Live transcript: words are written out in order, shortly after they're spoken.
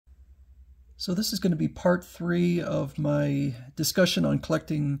So this is going to be part 3 of my discussion on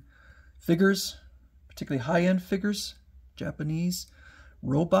collecting figures, particularly high-end figures, Japanese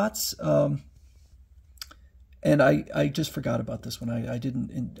robots. And I just forgot about this one.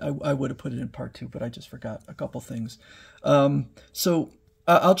 I would have put it in part 2, but I just forgot a couple things. So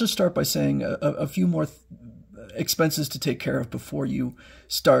I'll just start by saying a few more expenses to take care of before you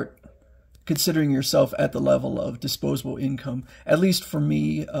start considering yourself at the level of disposable income. At least for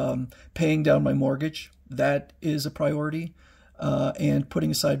me, paying down my mortgage, that is a priority, and putting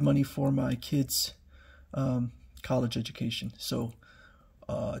aside money for my kids' college education. So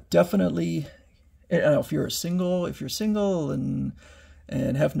definitely, if you're single and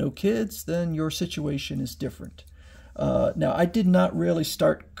have no kids, then your situation is different. Now, I did not really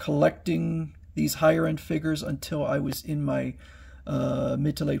start collecting these higher end figures until I was in my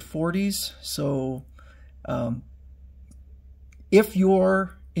mid to late 40s. So if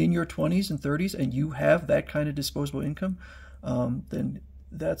you're in your 20s and 30s and you have that kind of disposable income, then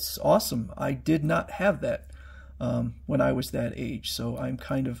that's awesome. I did not have that when I was that age. So I'm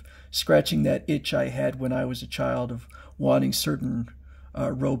kind of scratching that itch I had when I was a child of wanting certain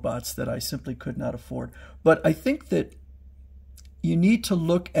robots that I simply could not afford. But I think that you need to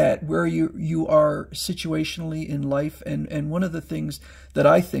look at where you are situationally in life, and one of the things that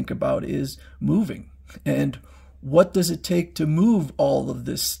I think about is moving, and what does it take to move all of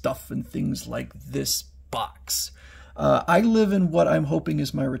this stuff and things like this box. I live in what I'm hoping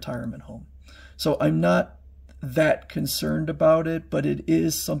is my retirement home, so I'm not that concerned about it, but it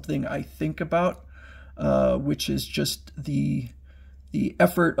is something I think about, which is just the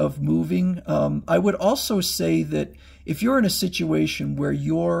effort of moving. I would also say that if you're in a situation where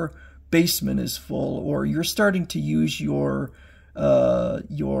your basement is full, or you're starting to use your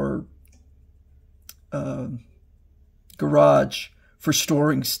garage for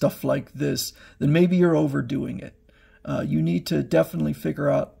storing stuff like this, then maybe you're overdoing it. You need to definitely figure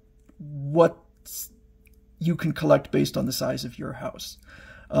out what you can collect based on the size of your house.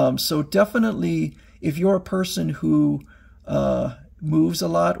 So definitely, if you're a person who moves a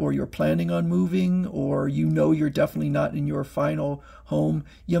lot, or you're planning on moving, or you're definitely not in your final home,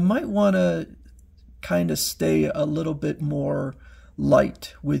 you might want to kind of stay a little bit more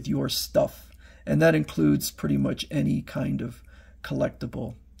light with your stuff. And that includes pretty much any kind of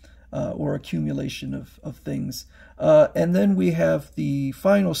collectible or accumulation of things. And then we have the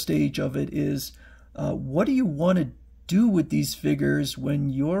final stage of it is, what do you want to do with these figures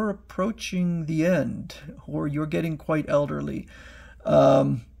when you're approaching the end, or you're getting quite elderly?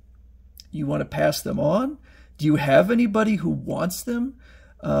 You want to pass them on? Do you have anybody who wants them?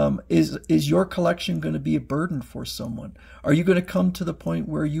 Is your collection going to be a burden for someone? Are you going to come to the point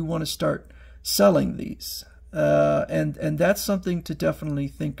where you want to start selling these? And that's something to definitely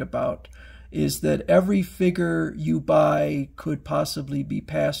think about, is that every figure you buy could possibly be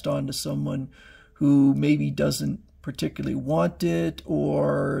passed on to someone who maybe doesn't particularly want it,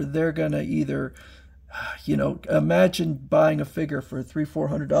 or they're going to either, imagine buying a figure for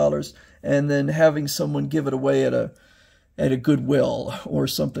 $300-400 and then having someone give it away at a Goodwill or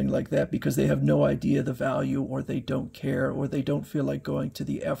something like that, because they have no idea the value, or they don't care, or they don't feel like going to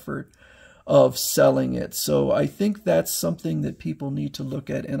the effort of selling it. So I think that's something that people need to look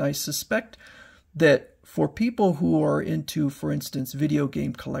at. And I suspect that for people who are into, for instance, video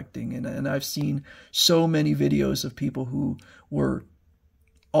game collecting, and I've seen so many videos of people who were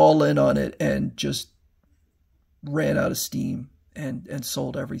all in on it and just ran out of steam and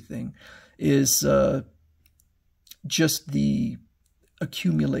sold everything, is just the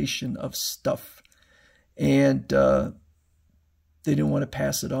accumulation of stuff. And they didn't want to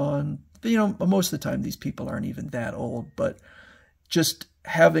pass it on. But, most of the time these people aren't even that old, but just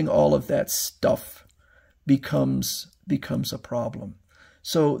having all of that stuff becomes a problem.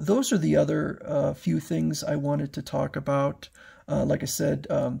 So those are the other few things I wanted to talk about. Like I said,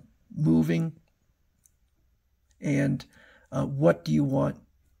 moving, and what do you want?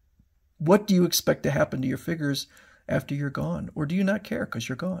 What do you expect to happen to your figures after you're gone? Or do you not care because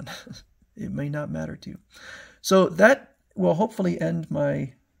you're gone? It may not matter to you. So that will hopefully end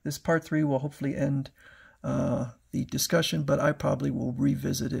this part 3 will hopefully end the discussion, but I probably will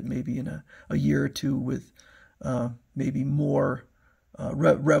revisit it maybe in a year or two with maybe more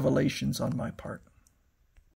revelations on my part.